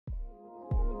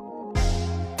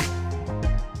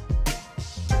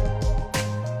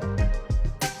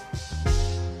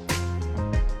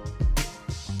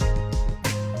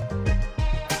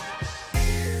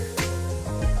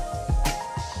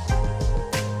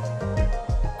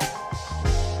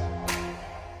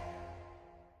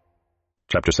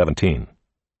Chapter 17.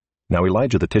 Now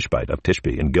Elijah the Tishbite of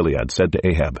Tishbe in Gilead said to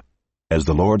Ahab, As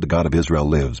the Lord the God of Israel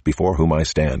lives, before whom I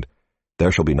stand,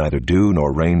 there shall be neither dew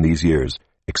nor rain these years,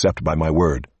 except by my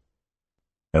word.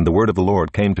 And the word of the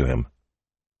Lord came to him,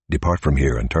 Depart from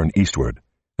here and turn eastward,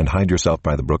 and hide yourself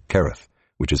by the brook Kerith,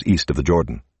 which is east of the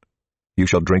Jordan. You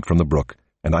shall drink from the brook,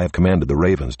 and I have commanded the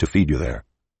ravens to feed you there.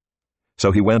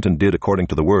 So he went and did according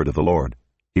to the word of the Lord.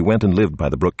 He went and lived by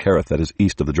the brook Kerith that is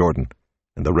east of the Jordan.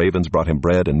 And the ravens brought him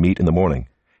bread and meat in the morning,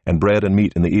 and bread and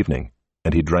meat in the evening,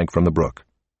 and he drank from the brook.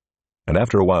 And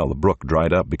after a while the brook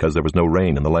dried up because there was no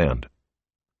rain in the land.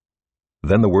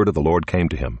 Then the word of the Lord came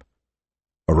to him,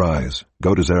 Arise,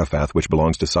 go to Zarephath, which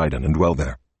belongs to Sidon, and dwell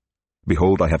there.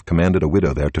 Behold, I have commanded a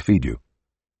widow there to feed you.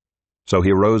 So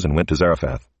he arose and went to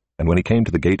Zarephath, and when he came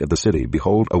to the gate of the city,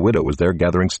 behold, a widow was there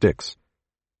gathering sticks.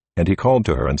 And he called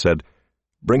to her and said,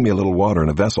 Bring me a little water in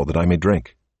a vessel that I may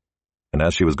drink. And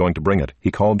as she was going to bring it,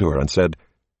 he called to her and said,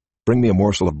 Bring me a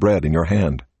morsel of bread in your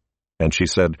hand. And she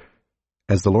said,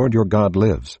 As the Lord your God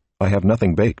lives, I have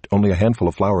nothing baked, only a handful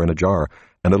of flour in a jar,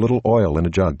 and a little oil in a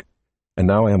jug. And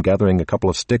now I am gathering a couple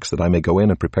of sticks that I may go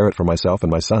in and prepare it for myself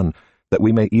and my son, that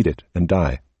we may eat it and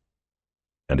die.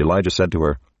 And Elijah said to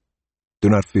her, Do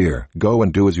not fear, go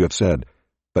and do as you have said,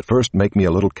 but first make me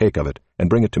a little cake of it, and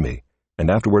bring it to me,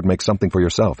 and afterward make something for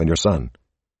yourself and your son.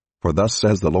 For thus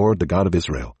says the Lord, the God of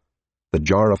Israel, The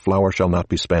jar of flour shall not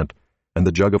be spent, and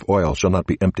the jug of oil shall not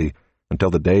be empty, until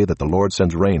the day that the Lord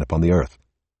sends rain upon the earth.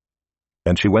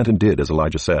 And she went and did as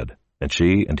Elijah said, and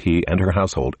she and he and her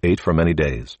household ate for many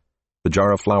days. The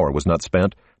jar of flour was not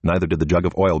spent, neither did the jug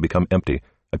of oil become empty,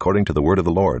 according to the word of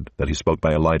the Lord that he spoke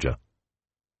by Elijah.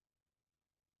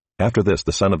 After this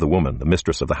the son of the woman, the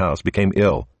mistress of the house, became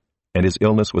ill, and his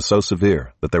illness was so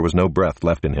severe that there was no breath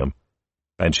left in him.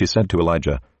 And she said to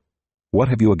Elijah, What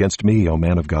have you against me, O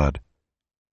man of God?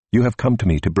 You have come to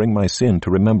me to bring my sin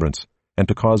to remembrance, and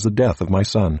to cause the death of my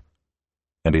son.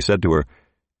 And he said to her,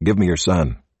 Give me your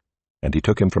son. And he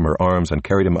took him from her arms and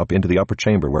carried him up into the upper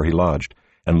chamber where he lodged,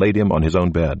 and laid him on his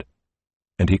own bed.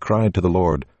 And he cried to the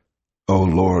Lord, O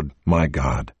Lord, my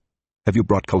God, have you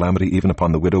brought calamity even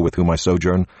upon the widow with whom I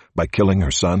sojourn, by killing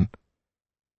her son?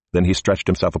 Then he stretched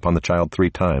himself upon the child 3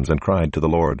 times, and cried to the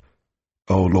Lord,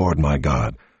 O Lord, my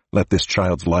God, let this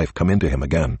child's life come into him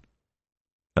again.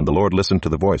 And the Lord listened to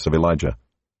the voice of Elijah,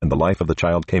 and the life of the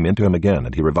child came into him again,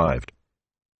 and he revived.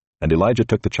 And Elijah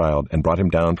took the child, and brought him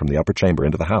down from the upper chamber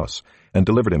into the house, and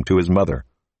delivered him to his mother.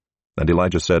 And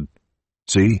Elijah said,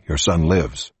 See, your son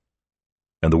lives.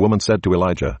 And the woman said to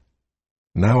Elijah,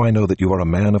 Now I know that you are a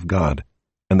man of God,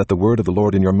 and that the word of the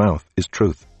Lord in your mouth is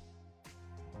truth.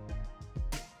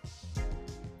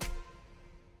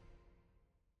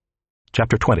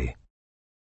 Chapter 20.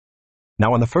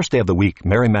 Now on the first day of the week,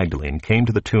 Mary Magdalene came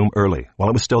to the tomb early, while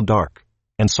it was still dark,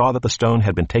 and saw that the stone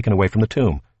had been taken away from the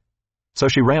tomb. So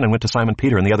she ran and went to Simon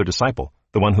Peter and the other disciple,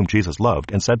 the one whom Jesus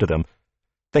loved, and said to them,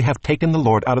 They have taken the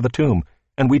Lord out of the tomb,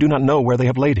 and we do not know where they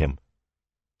have laid him.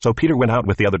 So Peter went out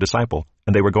with the other disciple,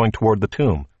 and they were going toward the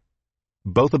tomb.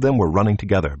 Both of them were running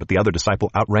together, but the other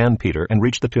disciple outran Peter and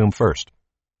reached the tomb first.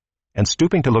 And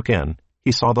stooping to look in,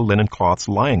 he saw the linen cloths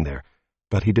lying there,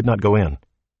 but he did not go in.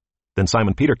 Then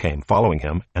Simon Peter came, following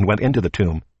him, and went into the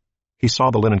tomb. He saw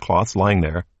the linen cloths lying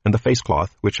there, and the face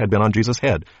cloth, which had been on Jesus'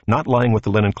 head, not lying with the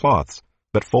linen cloths,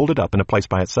 but folded up in a place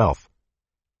by itself.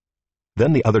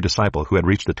 Then the other disciple who had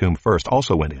reached the tomb first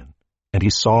also went in, and he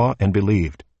saw and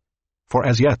believed. For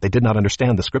as yet they did not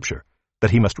understand the scripture,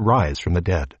 that he must rise from the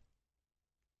dead.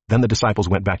 Then the disciples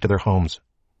went back to their homes.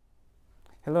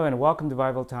 Hello and welcome to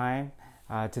Bible Time.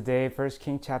 Today, 1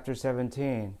 Kings chapter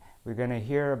 17. We're going to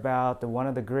hear about one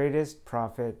of the greatest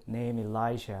prophet named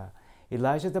Elijah.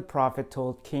 Elijah the prophet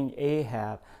told King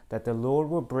Ahab that the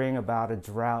Lord will bring about a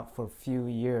drought for a few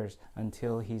years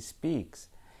until he speaks.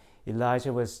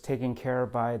 Elijah was taken care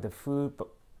of by the food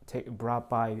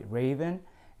brought by raven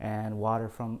and water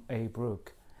from a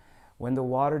brook. When the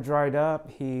water dried up,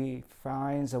 he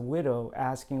finds a widow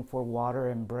asking for water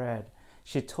and bread.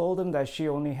 She told him that she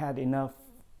only had enough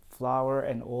flour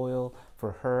and oil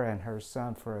for her and her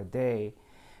son for a day,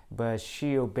 but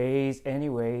she obeys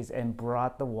anyways and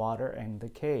brought the water and the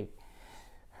cake.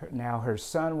 Now her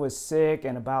son was sick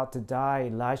and about to die.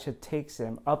 Elisha takes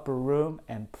him up a room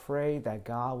and prayed that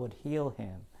God would heal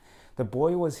him. The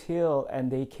boy was healed,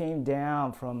 and they came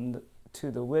down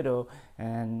to the widow,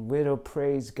 and widow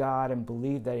praised God and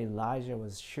believed that Elijah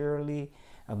was surely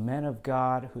a man of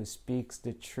God who speaks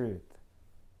the truth.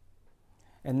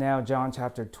 And now John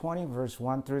chapter 20, verse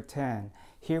 1 through 10.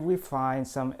 Here we find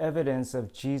some evidence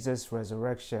of Jesus'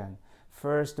 resurrection.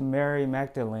 First, Mary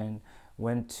Magdalene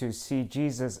went to see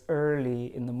Jesus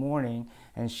early in the morning,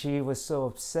 and she was so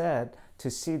upset to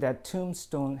see that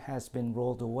tombstone has been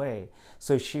rolled away.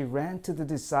 So she ran to the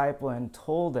disciple and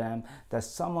told them that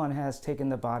someone has taken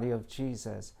the body of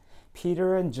Jesus.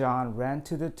 Peter and John ran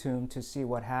to the tomb to see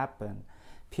what happened.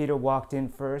 Peter walked in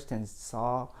first and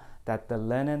saw that the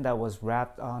linen that was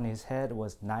wrapped on his head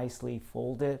was nicely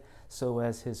folded so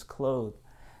as his clothes.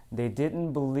 They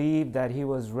didn't believe that he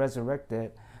was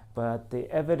resurrected, but the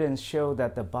evidence showed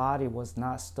that the body was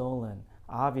not stolen.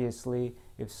 Obviously,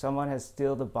 if someone had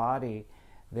stolen the body,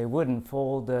 they wouldn't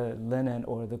fold the linen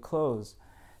or the clothes,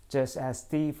 just as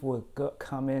thieves would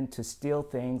come in to steal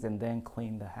things and then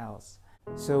clean the house.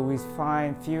 So we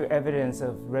find few evidence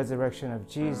of resurrection of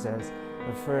Jesus.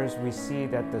 But first, we see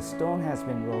that the stone has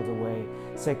been rolled away.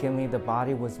 Secondly, the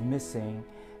body was missing.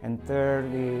 And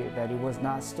thirdly, that it was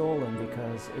not stolen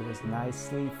because it was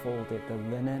nicely folded, the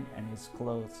linen and his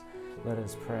clothes. Let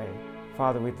us pray.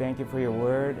 Father, we thank you for your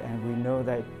word, and we know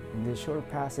that in these short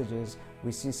passages,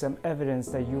 we see some evidence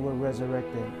that you were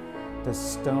resurrected. The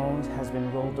stone has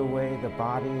been rolled away, the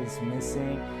body is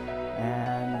missing,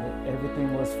 and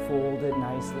everything was folded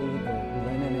nicely, the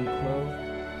linen and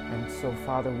clothes. And so,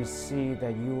 Father, we see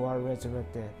that you are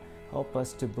resurrected. Help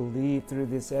us to believe through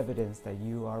this evidence that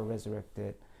you are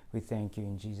resurrected. We thank you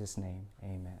in Jesus' name.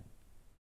 Amen.